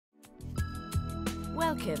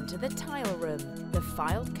Welcome to the Tileroom, the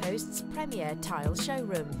Fylde Coast's premier tile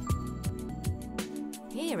showroom.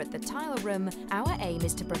 Here at the Tileroom, our aim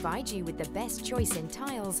is to provide you with the best choice in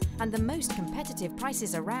tiles and the most competitive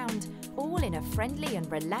prices around, all in a friendly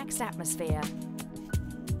and relaxed atmosphere.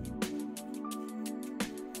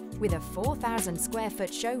 With a 4,000 square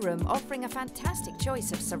foot showroom offering a fantastic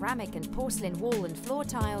choice of ceramic and porcelain wall and floor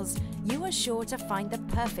tiles, you are sure to find the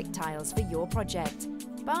perfect tiles for your project.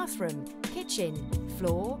 Bathroom, kitchen,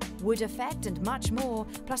 floor, wood effect and much more,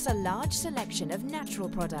 plus a large selection of natural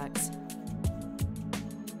products.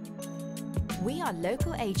 We are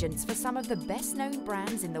local agents for some of the best known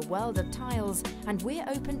brands in the world of tiles, and we're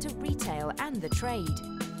open to retail and the trade.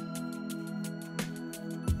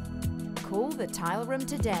 Call the Tileroom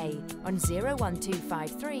today on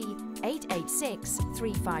 01253 886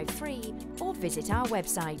 353 or visit our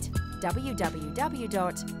website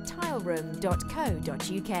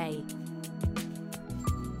www.tileroom.co.uk.